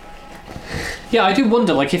 Yeah, I do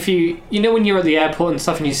wonder, like, if you know when you're at the airport and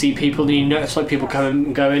stuff and you see people and you notice, like, people come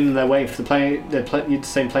and go in and they're waiting for the plane, the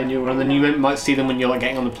same plane you're on, and then you might see them when you're, like,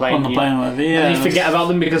 getting on the plane. On the plane, whatever. Yeah. And you forget about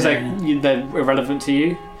them because yeah. they're irrelevant to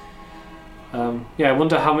you. Yeah, I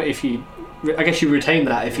wonder how much, if you... I guess you retain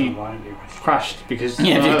that if you crashed, because...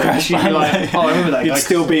 Yeah, if you crashed, you'd be like, oh, I remember that you'd guy.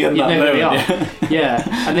 still be in You'd that know who they moment. are.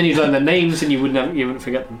 Yeah, and then you'd learn their names and you wouldn't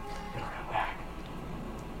forget them.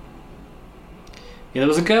 Yeah, there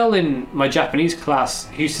was a girl in my Japanese class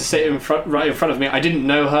who used to sit right in front of me. I didn't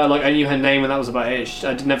know her, like I knew her name and that was about it.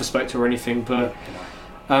 I never spoke to her or anything, but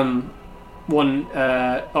one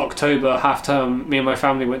October half term, me and my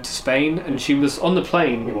family went to Spain, and she was on the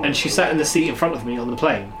plane, and she sat in the seat in front of me on the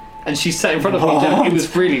plane, and she sat in front of me. It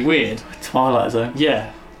was really weird. Twilight Zone.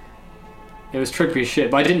 Yeah. It was trippy as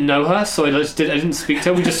shit, but I didn't know her, so I didn't speak to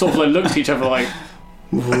her. We just sort of like looked at each other like,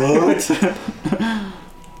 what?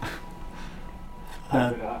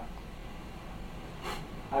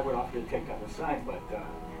 I would offer to take on the sign, but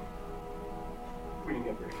we didn't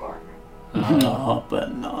get very far. No,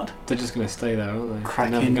 but not. They're just going to stay there, aren't they?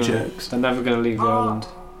 Cracking jokes. They're never going to leave the island.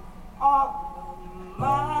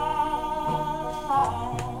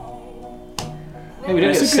 Yeah, we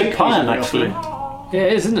don't It's get a good sick plan, usually, actually. often. Yeah,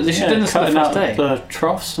 it is, isn't it? They should have done this on the first day. The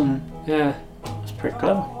troughs and Yeah. it's pretty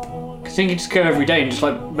clever. Because you can just go every day and just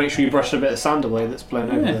like make sure you brush a bit of sand away that's blown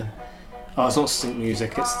over there. Oh, it's not sync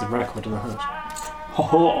music, it's the record in the house. Ho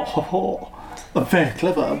ho ho ho. I'm very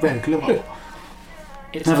clever, I'm very clever.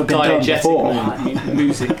 It's never been done before.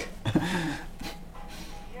 Music. I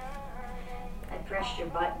pressed your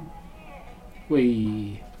button.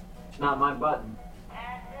 Wee. It's not my button.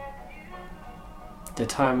 The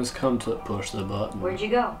time has come to push the button. Where'd you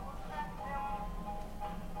go?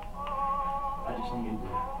 I just needed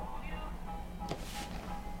to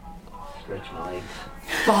stretch my legs.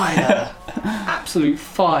 Fire! Absolute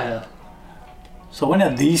fire. So when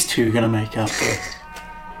are these two going to make up?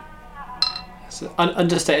 It's an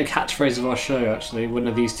understated catchphrase of our show, actually. When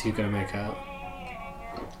are these two going to make out?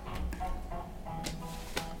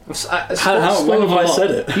 When have I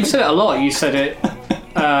said it? You said it a lot. You said it.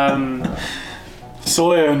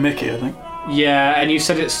 Sawyer and Mickey, I think. Yeah, and you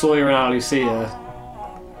said it Sawyer and Alicia.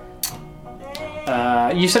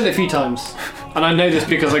 You said it a few times. And I know this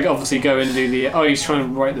because I obviously go and do the... Oh, he's trying to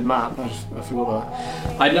write the map. I forgot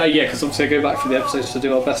that. I know, yeah, because obviously I go back for the episodes to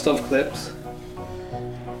do our best of clips.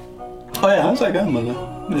 Oh yeah, how's that going, Mother?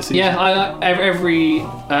 Yeah, every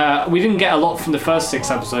we didn't get a lot from the first 6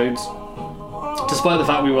 episodes, despite the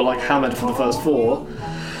fact we were like hammered for the first 4.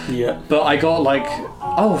 Yeah. But I got like,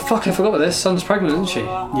 oh fuck, I forgot about this. Sun's pregnant, isn't she?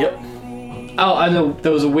 Yep. Oh, I know.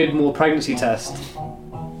 There was a Widmore pregnancy test.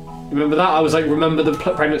 Remember that? I was like, remember the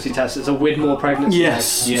pregnancy test? It's a Widmore pregnancy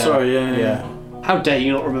test. Yes. Sorry. Yeah. How dare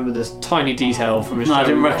you not remember this tiny detail from his show? No, I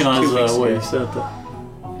didn't recognise 2 weeks what ago. you said. But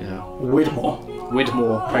Yeah.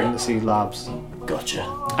 Widmore. Pregnancy Labs. Gotcha.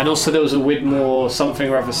 And also there was a Widmore something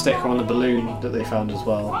or other sticker on the balloon that they found as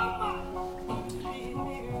well.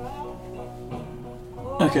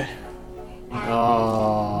 Okay.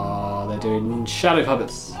 Oh, they're doing shadow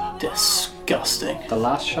puppets. Disgusting. The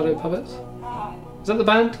last shadow puppets? Is that the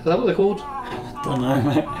band? Is that what they're called? Don't know,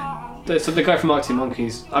 mate. It's the guy from Arctic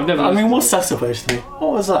Monkeys. I've never. I mean, what's that supposed to be?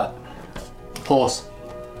 What was that? Horse.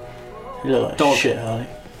 You look like Dog. shit, Harley.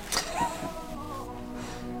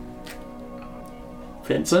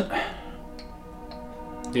 Vincent.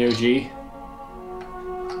 The OG.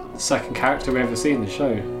 The second character we ever see in the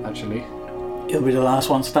show, actually. He'll be the last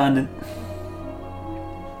one standing.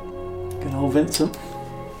 Good old Vincent.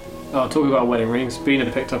 Oh, talking about wedding rings. Bina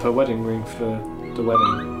picked up her wedding ring for the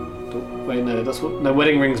wedding. Wait, no, that's what. No,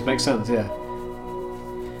 wedding rings make sense. Yeah.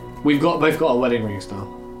 We've both got our wedding rings now.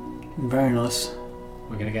 Very nice.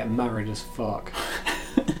 We're gonna get married as fuck.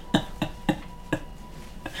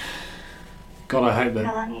 God, I hope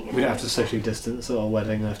that we don't have to socially distance at our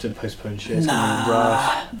wedding. I have to postpone shit. It's gonna be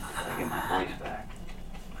rough. I get my voice back.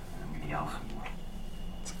 I'm gonna yell some more.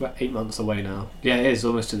 It's about 8 months away now. Yeah, it is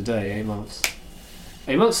almost to the day. 8 months.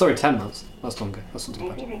 8 months? Sorry, 10 months. That's longer. That's not too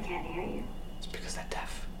Maybe bad. they can't hear you. It's because they're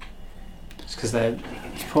deaf. It's because they're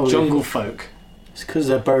Probably jungle folk. It's because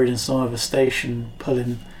they're buried in some other station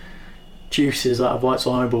pulling juices out of White's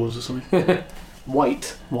eyeballs or something.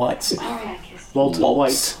 White. White's. Sorry, I kissed Walter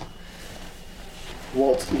Waltz. White.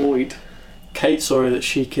 Walt Lloyd. Kate's sorry that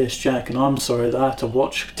she kissed Jack, and I'm sorry that I had to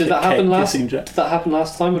watch Did that Kate happen last? kissing Jack. Did that happen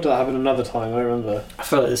last time, or did that happen another time? I remember. I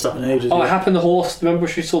felt like this happened ages Oh, ago. it happened. The horse. Remember,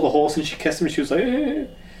 she saw the horse and she kissed him. And she was like, eh.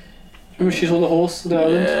 Remember, she saw the horse in the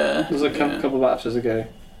island. Yeah. It was a couple of matches ago.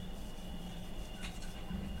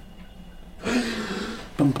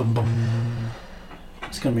 Bum, bum, bum.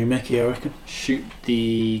 It's going to be Mickey, I reckon. Shoot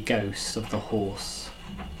the ghost of the horse.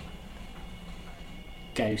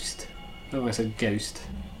 Ghost. Oh, I said ghost.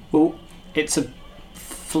 Oh, It's a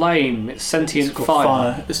flame. It's sentient it's got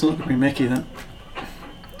fire. It's not going to be Mickey then.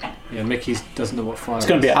 Yeah, Mickey doesn't know what fire It's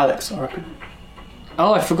going to be is. Alex, I reckon.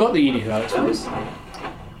 Oh, I forgot that you knew who Alex was.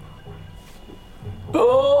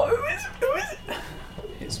 Oh, who is it? Who is it?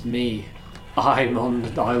 It's me. I'm on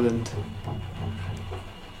the island.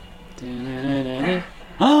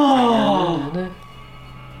 Oh,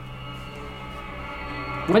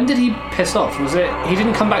 When did he piss off? Was it... He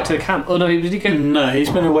didn't come back to the camp. Oh, no, did he go... No, he's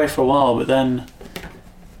been away for a while, but then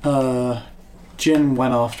Jin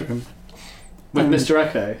went after him. With Mr.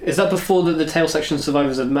 Echo? Is that before the tail section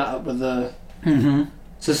survivors had met up with the... Mm-hmm.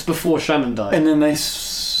 So it's before Shannon died? And then they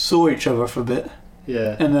saw each other for a bit.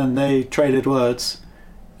 Yeah. And then they traded words.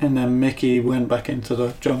 And then Mickey went back into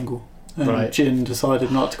the jungle. And Jin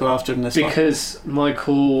decided not to go after him this time. Because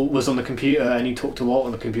Michael was on the computer and he talked to Walt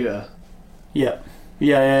on the computer. Yeah.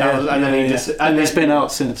 And then and he's been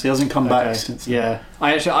out since. He hasn't come back since. Yeah.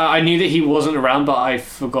 I knew that he wasn't around, but I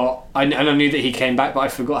forgot. I knew that he came back, but I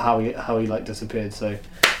forgot how he like disappeared. So.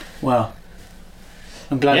 Wow.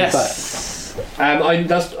 I'm glad he's back.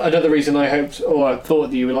 That's another reason I hoped, or I thought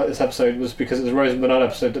that you would like this episode, was because it was a Rose and Banana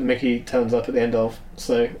episode that Mickey turns up at the end of.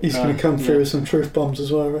 So he's going to come through with some truth bombs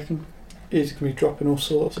as well, I reckon. He's going to be dropping all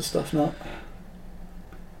sorts of stuff now.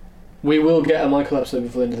 We will get a Michael episode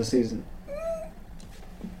before the end of the season.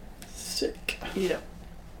 Sick. Yeah.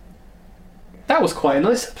 That was quite a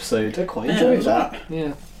nice episode. I quite enjoyed that. Right.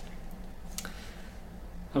 Yeah.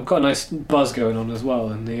 I've got a nice buzz going on as well,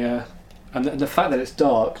 and the fact that it's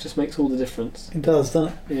dark just makes all the difference. It does,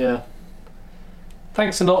 doesn't it? Yeah.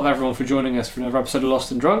 Thanks a lot, everyone, for joining us for another episode of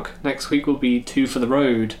Lost and Drunk. Next week will be 2 for the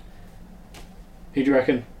road. Who do you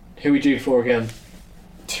reckon? Who are we due for again?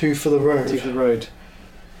 2 for the road. 2 for the road.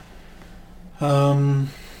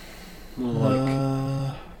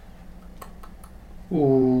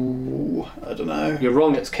 Ooh, I don't know. You're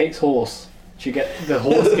wrong. It's Kate's horse. The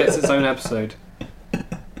horse gets its own episode.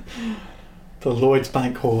 The Lloyd's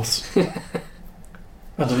Bank horse. I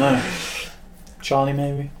don't know. Charlie,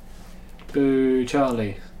 maybe. Boo,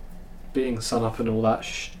 Charlie. Beating the sun up and all that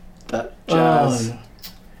that jazz.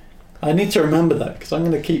 I need to remember that because I'm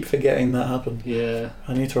going to keep forgetting that happened. Yeah.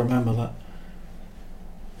 I need to remember that.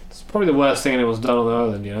 It's probably the worst thing anyone's done on the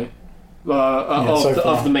island, you know?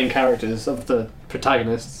 Of the main characters, of the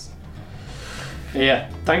protagonists. Yeah.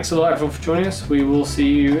 Thanks a lot, everyone, for joining us. We will see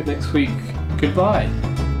you next week. Goodbye.